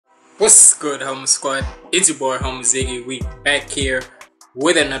What's good, Home Squad? It's your boy Home Ziggy. We back here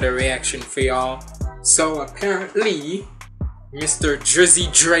with another reaction for y'all. So apparently, Mr.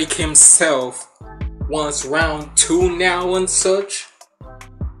 Drizzy Drake himself wants round 2 now and such.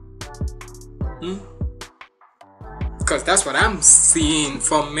 Because that's what I'm seeing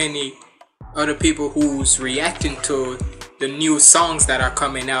from many other people who's reacting to the new songs that are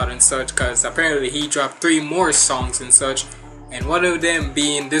coming out and such. Because apparently he dropped 3 more songs and such. And one of them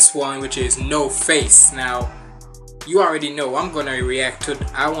being this one, which is No Face. Now, you already know I'm gonna react to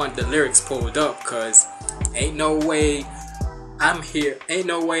I want the lyrics pulled up, cause ain't no way I'm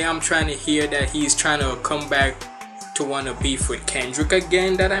trying to hear that he's trying to come back to wanna beef with Kendrick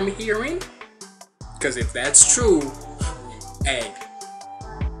again that I'm hearing. Cause if that's true, hey,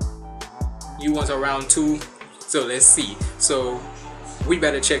 you want a round 2, so let's see. So we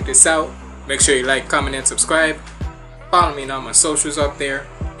better check this out. Make sure you like, comment, and subscribe. Follow me on all my socials up there.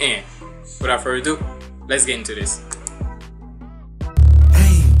 And without further ado, let's get into this.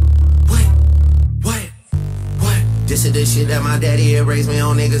 Hey, what? This is the shit that my daddy had raised me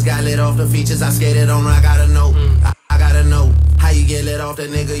on. Niggas got lit off the features I skated on. I gotta know, I gotta know how you get lit off the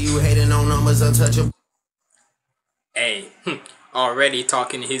nigga you hating on. Numbers untouchable. Hey, already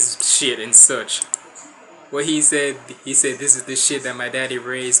talking his shit and such. What he said, this is the shit that my daddy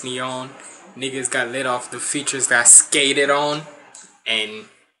raised me on. Niggas got lit off the features that I skated on. And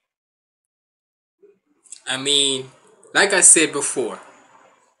I mean, like I said before,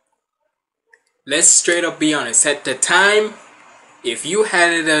 let's straight up be honest. At the time, if you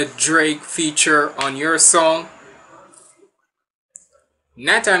had a Drake feature on your song,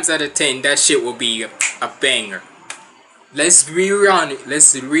 9 times out of 10 that shit will be a banger. Let's be honest.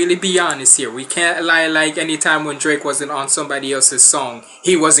 Let's really be honest here. We can't lie like anytime when Drake wasn't on somebody else's song,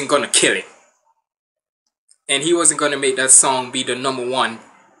 he wasn't gonna kill it. And he wasn't gonna make that song be the _1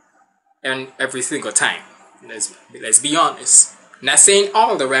 and every single time. Let's be honest. Not saying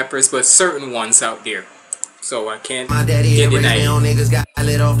all the rappers, but certain ones out there. So I can't my daddy get raised me on. denied. Niggas got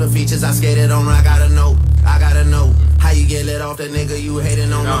lit off the features I skated on. I gotta know how you get lit off the nigga you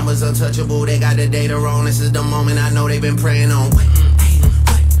hating on. Numbers untouchable, they got the data wrong. This is the moment I know they've been praying on.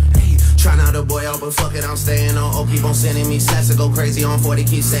 Try not to boy out, but fuck it, I'm staying on. Oh, keep on sending me slaps to go crazy on 40.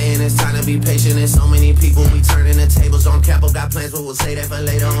 Keep saying it's time to be patient. There's so many people, we turning the tables on Capo. Got plans, but we'll say that for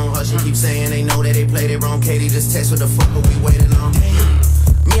later on. Hush and keep saying they know that they played it wrong. Katie just text what the fuck are we waiting on?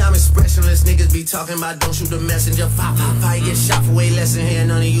 Me, I'm expressionless. Niggas be talking about don't shoot the messenger. Fire, get shot for way less than here.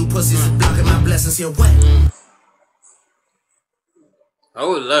 None of you pussies is blocking my blessings here. What?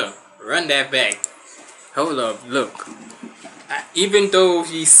 Hold up, run that back. Hold up, look. Even though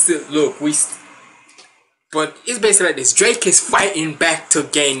he still but it's basically like this. Drake is fighting back to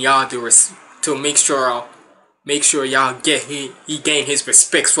gain y'all to make sure y'all get he gain his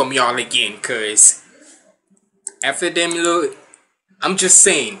respects from y'all again. Cause after them, look, I'm just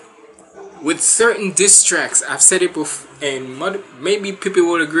saying, with certain diss tracks, I've said it before, and maybe people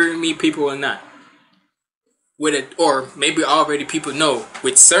will agree with me, people will not. With it, or maybe already people know,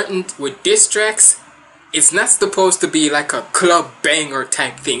 with diss tracks, it's not supposed to be like a club banger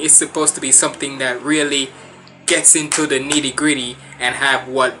type thing. It's supposed to be something that really gets into the nitty gritty and have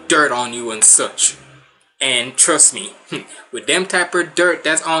what dirt on you and such. And trust me, with them type of dirt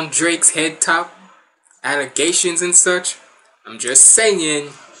that's on Drake's head top, allegations and such, I'm just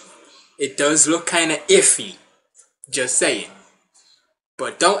saying, it does look kind of iffy. Just saying.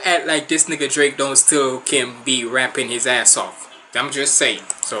 But don't act like this nigga Drake can be rapping his ass off. I'm just saying.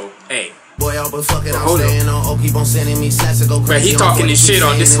 So, hey. Boy, but fuck it, I'm staying on. Oh, keep on sending me slaps to go crazy. He talking his shit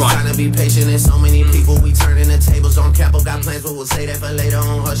on this one. Trying to be patient, there's so many people, we turning the tables on Capo. Got plans, but we'll say that for later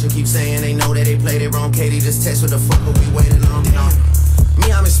on. Hush and keep saying they know that they played it wrong. Katie just text what the fuck are we waiting on?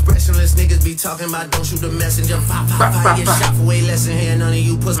 Me, I'm expressionless. Niggas be talking about don't shoot the messenger. Fire, get shot for way less than here. None of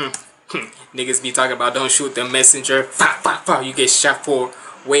you pussy. Niggas be talking about don't shoot the messenger. You get shot for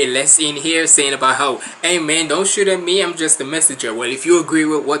way less in here, saying about how, hey man, don't shoot at me, I'm just the messenger. Well, if you agree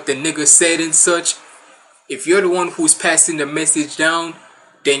with what the nigga said and such, if you're the one who's passing the message down,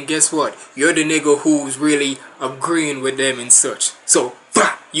 then guess what? You're the nigga who's really agreeing with them and such. So,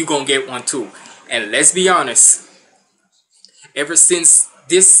 you gonna get one too. And let's be honest, ever since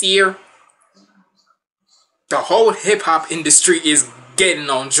this year, the whole hip-hop industry is getting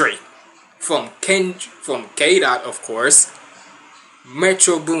on Drake. From K-Dot, of course,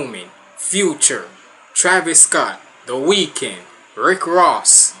 Metro Boomin, Future, Travis Scott, The Weeknd, Rick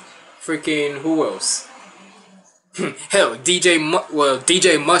Ross, freaking who else? Hell,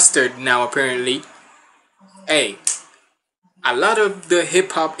 DJ Mustard now apparently. Hey, a lot of the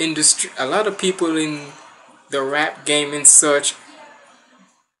hip hop industry, a lot of people in the rap game and such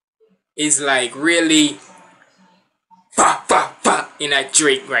is like really bah, bah, bah, in that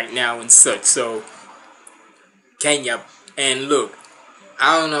Drake right now and such. So Kenya, and look,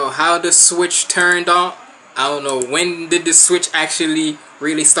 I don't know how the switch turned on. I don't know when did the switch actually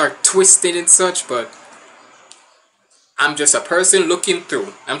really start twisting and such, but I'm just a person looking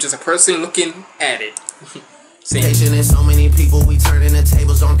through. I'm just a person looking at it. Patient and so many people, we turning the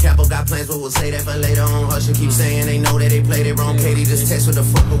tables on Capo. Got plans, but we'll say that for later on. Husher keep saying they know that they played it wrong. Katie just text what the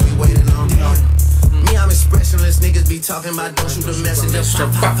fuck, but we waiting on. Me, I'm expressionless. Niggas be talking about don't shoot the messenger.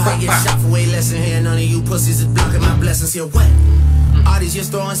 I get shot for way less in here. None of you pussies is blocking my blessings. Here, what? All these years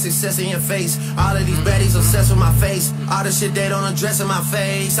throwing success in your face. All of these baddies obsessed with my face. All the shit they don't address in my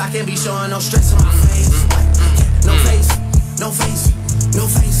face. I can't be showing no stress in my face. No face, no face, no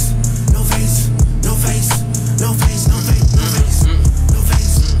face, no face, no face, no face, no face, no face,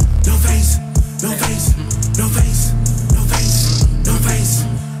 no face, no face, no face, no face, no face, no face,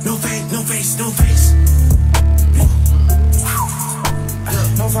 no face, no face, no face,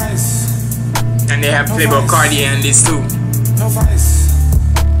 no face. And they have Playboi Carti and this too. No face,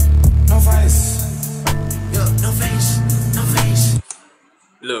 no face, no face, no face.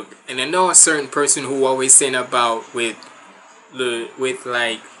 Look, and I know a certain person who always saying about with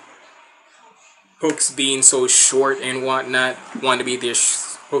like hooks being so short and whatnot, want to be their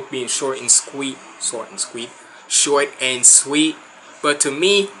hook being short and sweet. But to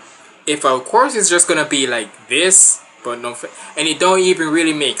me, if a chorus is just gonna be like this, but no, and it don't even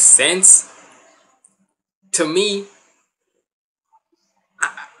really make sense to me.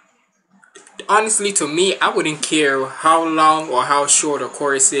 Honestly, to me, I wouldn't care how long or how short a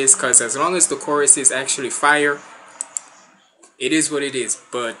chorus is, because as long as the chorus is actually fire, it is what it is.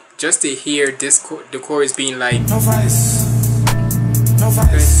 But just to hear this the chorus being like no face, no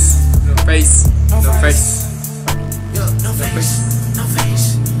face, no face, no face, no face, no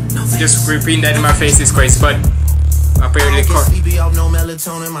face, no face. Just repeating that in my face is crazy, but apparently sleepy off no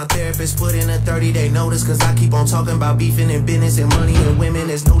melatonin. My therapist put in a 30-day notice, cause I keep on talking about beefing and business and money and women.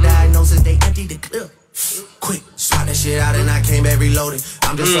 There's no diagnosis, they empty the clip. Quick, swat that shit out and I came back reloaded.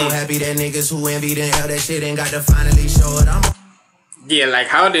 I'm just so happy that niggas who envied and held that shit and got to finally show it. Yeah, like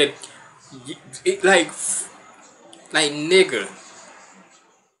how did it like nigga,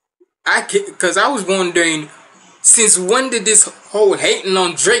 cause I was wondering, since when did this whole hating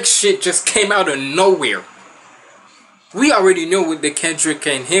on Drake shit just came out of nowhere? We already know with the Kendrick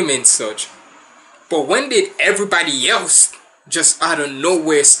and him and such, but when did everybody else just out of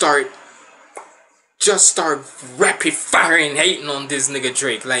nowhere start rapid firing hating on this nigga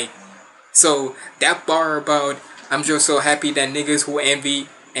Drake? Like, so that bar about I'm just so happy that niggas who envy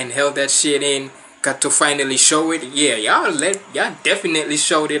and held that shit in got to finally show it. Yeah, y'all definitely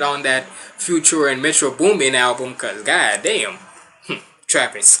showed it on that Future and Metro Boomin album, cause goddamn,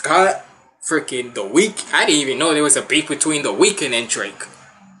 Travis Scott, freaking The Weeknd. I didn't even know there was a beef between The Weeknd and Drake,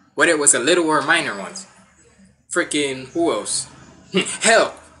 whether it was a little or minor ones. Freaking who else?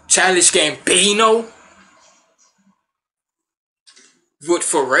 Hell, Childish Gambino with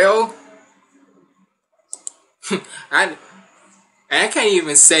Pharrell. I can't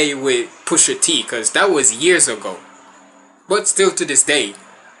even say with Pusha T, because that was years ago, but still to this day.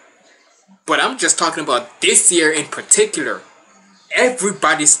 But I'm just talking about this year in particular.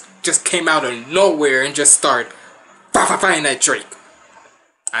 Everybody just came out of nowhere and just started fighting at Drake.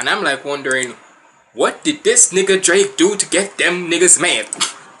 And I'm like wondering, what did this nigga Drake do to get them niggas mad?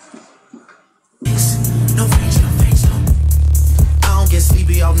 Get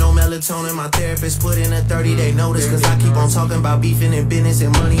sleepy off no melatonin. My therapist put in a 30-day notice, cause I keep on talking about beefing and business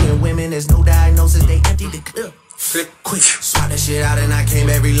and money and women. There's no diagnosis, they empty the clip. Quick, swat that shit out and I came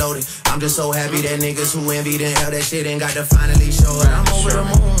back reloaded. I'm just so happy that niggas who envied and held that shit and got to finally show it. I'm over the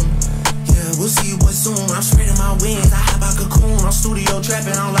moon. Yeah, we'll see what soon. I'm spreading my wings. I hop out cocoon. I'm studio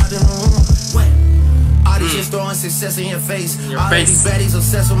trapping. I'm locked in the room. What? All these just throwing success in your face. All these baddies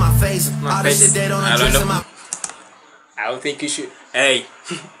obsessed with my face. All this shit they don't address in my. I don't think you should. Hey,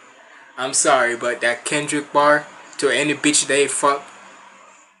 I'm sorry, but that Kendrick bar, to any bitch they fuck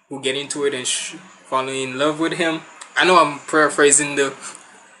who get into it and fall in love with him. I know I'm paraphrasing the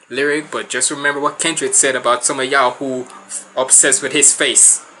lyric, but just remember what Kendrick said about some of y'all who obsessed with his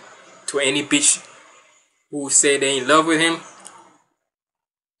face. To any bitch who say they in love with him,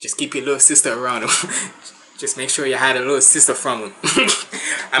 just keep your little sister around him. Just make sure you had a little sister from him.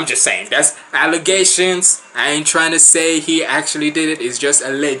 I'm just saying, that's allegations. I ain't trying to say he actually did it. It's just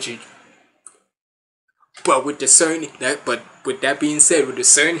alleged. But with that being said, with the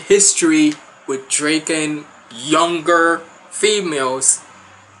certain history with Drake and younger females,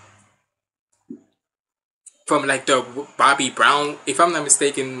 from like the Bobby Brown, if I'm not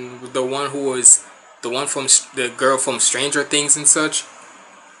mistaken, the one who was the one from the girl from Stranger Things and such.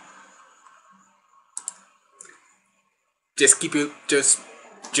 Just keep it, just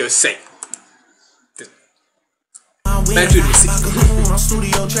say. Back to the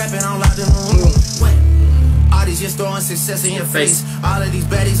studio trapping on locked in the room. All these just throwing success in your face. All of these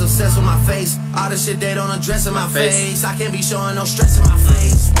baddies obsessed with my face. All the shit they don't address in my face. I can't be showing no stress in my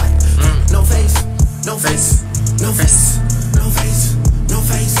face. No face, no face, no face, no face, no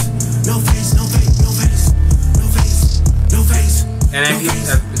face, no face, no face, no face, no face, no face, and no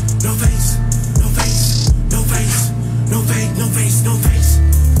face, no face, no face, no face, no face, no face, no face.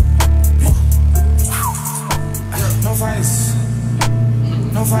 No face,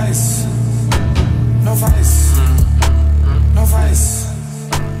 no face, no face, no face.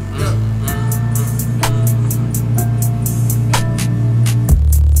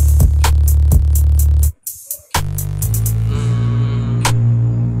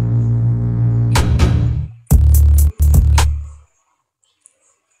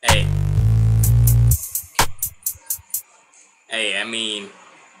 Hey, I mean,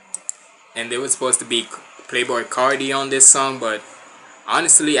 and there was supposed to be Playboi Carti on this song, but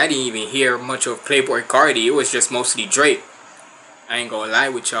honestly, I didn't even hear much of Playboi Carti. It was just mostly Drake. I ain't gonna lie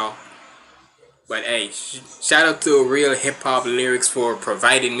with y'all. But hey, shout out to Real Hip Hop Lyrics for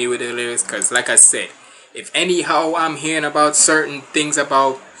providing me with the lyrics. Cause like I said, if anyhow I'm hearing about certain things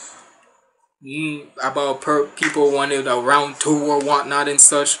about people wanted a round 2 or whatnot and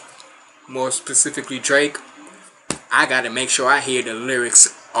such, more specifically Drake, I gotta make sure I hear the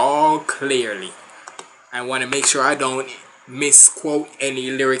lyrics all clearly. I want to make sure I don't misquote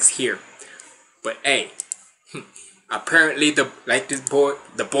any lyrics here. But hey, apparently the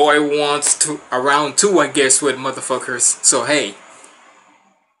boy wants to a round 2, I guess, with motherfuckers. So hey,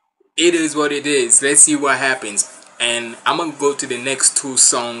 it is what it is. Let's see what happens. And I'm gonna go to the next 2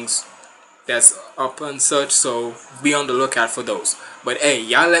 songs that's up and such, so be on the lookout for those. But hey,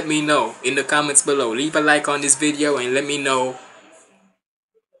 y'all let me know in the comments below. Leave a like on this video and let me know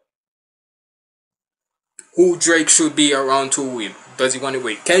who Drake should be around 2 with. Does he want it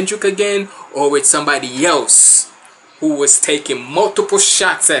with Kendrick again, or with somebody else who was taking multiple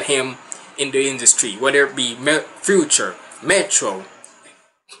shots at him in the industry, whether it be Future, Metro,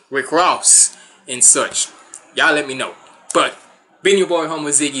 Rick Ross, and such? Y'all let me know. But been your boy Homo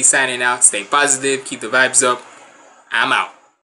Ziggy signing out. Stay positive, keep the vibes up. I'm out.